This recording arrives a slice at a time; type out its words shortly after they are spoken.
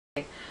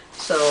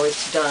So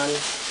it's done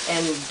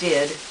and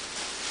did,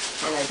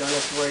 and I don't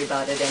have to worry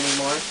about it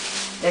anymore.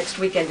 Next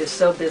weekend is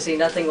so busy,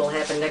 nothing will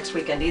happen next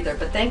weekend either.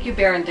 But thank you,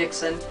 Baron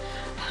Dixon.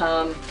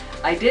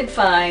 I did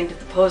find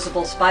the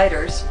posable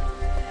spiders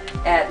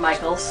at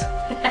Michael's.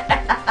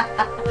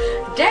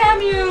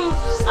 Damn you!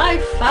 I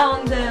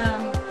found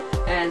them!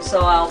 And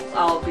so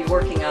I'll be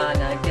working on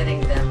getting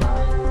them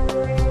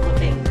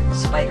looking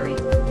spidery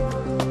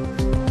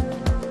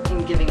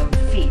and giving them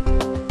feet,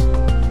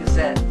 because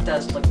that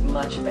does look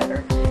much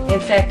better. In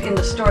fact, in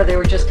the store they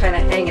were just kind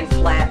of hanging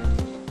flat.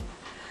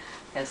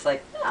 And it's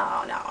like,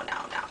 no, no,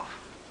 no, no.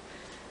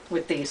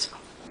 With this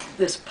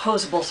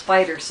posable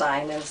spider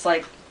sign, and it's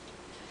like,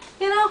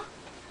 you know,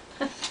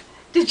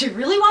 did you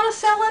really want to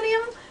sell any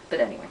of them? But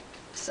anyway,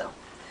 so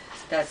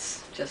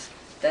that's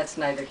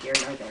neither here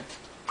nor there.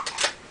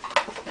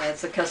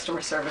 It's a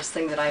customer service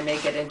thing that I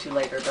may get into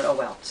later, but oh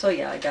well. So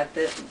yeah, I got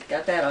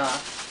that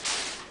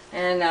off,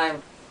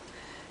 and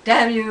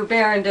damn you,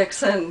 Baron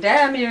Dixon,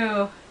 damn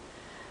you.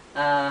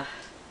 Gotta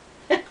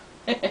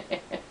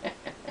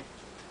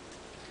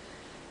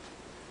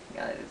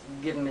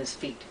give him his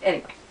feet.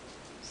 Anyway,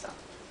 so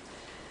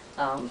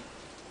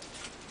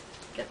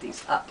get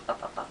these up,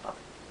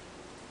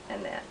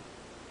 and then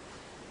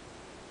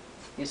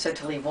you said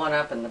to leave one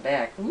up in the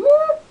back. Woo!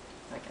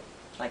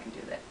 I can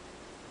do that.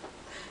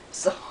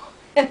 So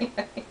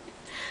anyway,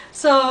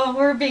 so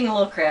we're being a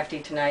little crafty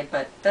tonight,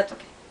 but that's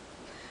okay.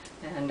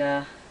 And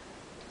I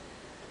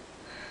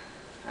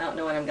don't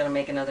know when I'm going to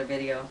make another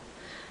video.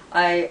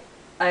 I've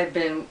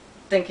been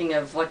thinking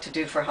of what to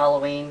do for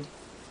Halloween.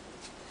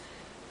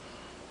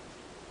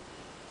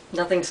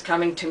 Nothing's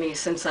coming to me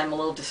since I'm a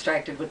little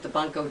distracted with the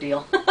bunco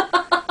deal. I'm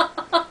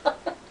a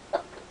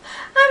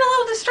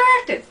little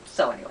distracted.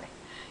 So anyway,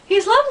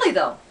 he's lovely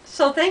though.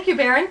 So thank you,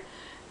 Baron.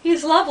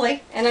 He's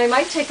lovely, and I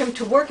might take him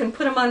to work and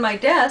put him on my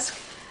desk.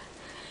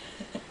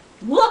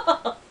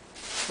 Whoa!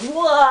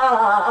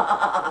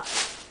 Whoa!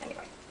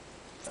 Anyway,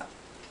 so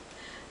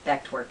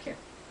back to work here.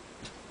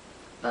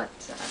 But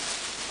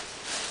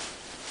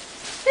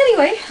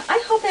anyway,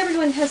 I hope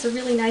everyone has a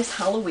really nice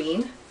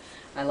Halloween.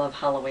 I love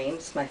Halloween.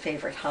 It's my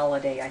favorite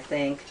holiday, I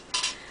think.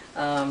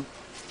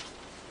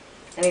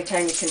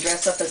 Anytime you can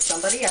dress up as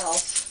somebody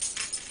else.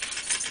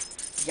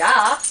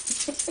 Yeah.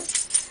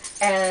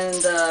 And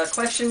the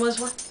question was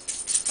what?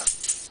 So,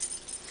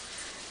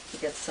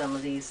 get some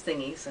of these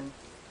thingies and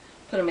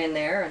put them in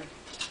there, and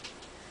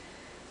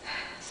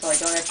so I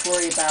don't have to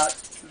worry about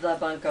the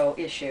bunco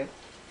issue,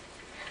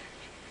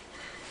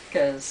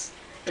 because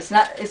it's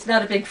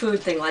not a big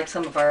food thing like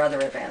some of our other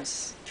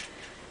events.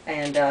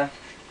 And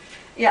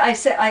yeah,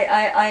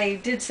 I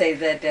did say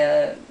that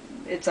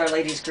it's Our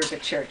Lady's group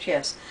at church,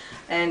 yes.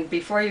 And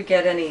before you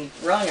get any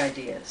wrong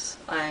ideas,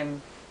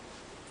 I'm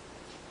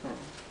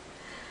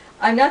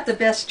not the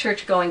best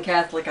church-going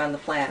Catholic on the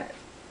planet.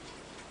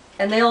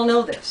 And they all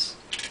know this.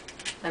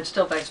 I'm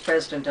still vice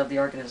president of the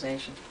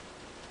organization.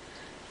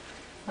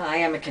 I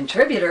am a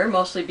contributor,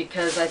 mostly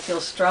because I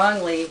feel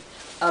strongly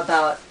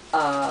about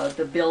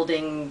the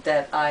building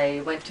that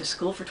I went to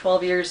school for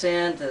 12 years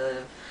in,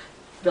 the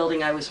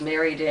building I was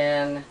married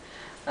in,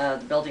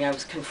 the building I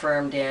was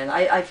confirmed in.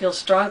 I feel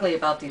strongly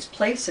about these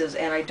places,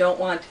 and I don't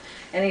want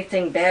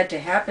anything bad to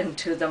happen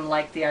to them,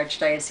 like the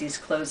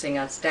Archdiocese closing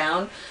us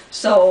down.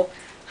 So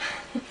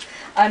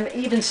I'm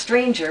even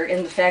stranger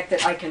in the fact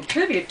that I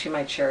contribute to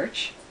my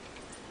church.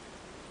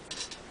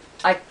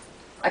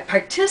 I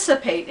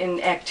participate in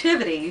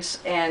activities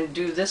and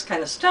do this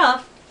kind of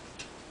stuff.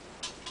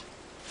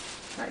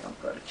 I don't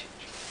go to church.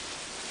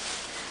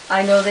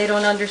 I know they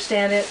don't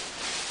understand it.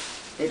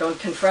 They don't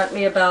confront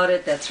me about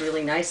it. That's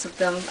really nice of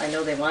them. I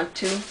know they want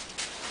to.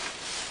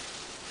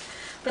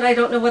 But I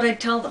don't know what I'd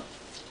tell them.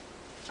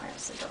 I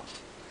honestly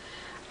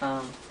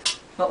don't.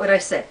 What would I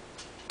say?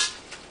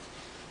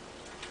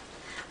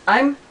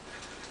 I'm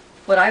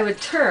what I would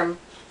term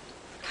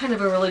kind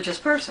of a religious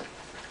person.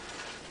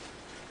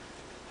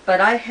 But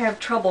I have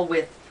trouble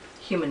with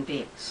human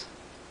beings.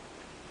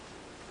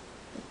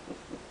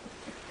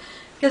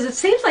 Because it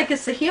seems like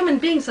it's the human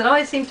beings that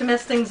always seem to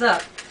mess things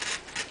up.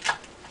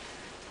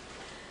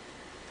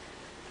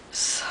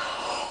 So,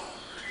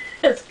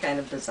 it's kind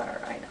of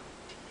bizarre, I know.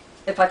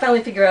 If I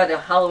finally figure out a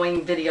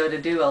Halloween video to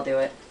do, I'll do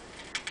it.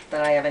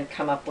 But I haven't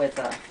come up with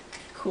a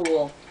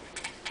cool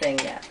thing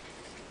yet.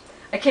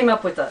 I came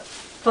up with a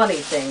funny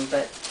thing,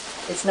 but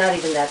it's not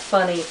even that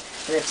funny,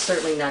 and it's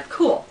certainly not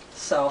cool.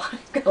 So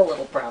I've got a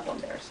little problem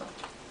there. So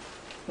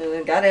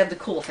we've got to have the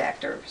cool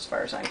factor as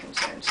far as I'm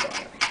concerned. So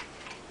anyway,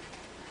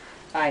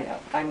 I know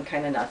I'm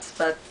kind of nuts,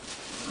 but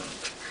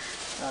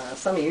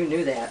some of you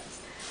knew that,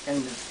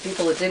 and the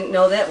people that didn't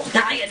know that, well,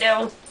 now you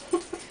do.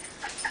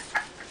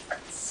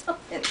 So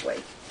anyway,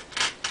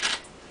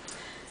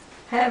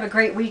 have a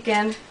great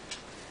weekend.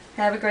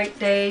 Have a great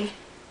day.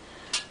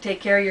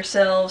 Take care of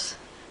yourselves.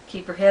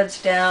 Keep your heads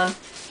down.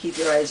 Keep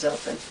your eyes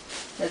open.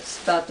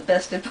 That's about the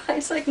best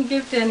advice I can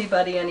give to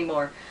anybody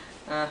anymore.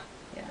 Yeah,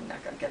 I'm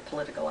not going to get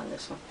political on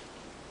this one.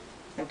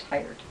 I'm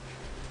tired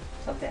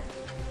of that,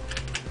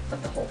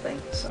 of the whole thing.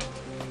 So,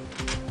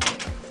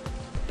 anyway.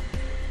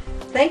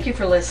 thank you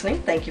for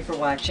listening. Thank you for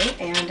watching.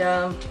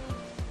 And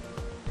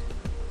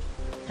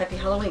happy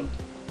Halloween.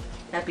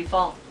 Happy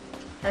fall.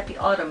 Happy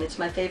autumn. It's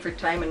my favorite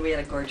time, and we had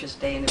a gorgeous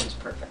day, and it was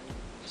perfect.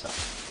 So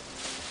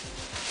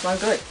I'm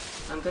good.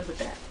 I'm good with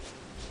that.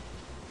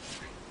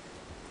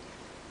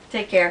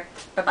 Take care.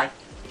 Bye-bye.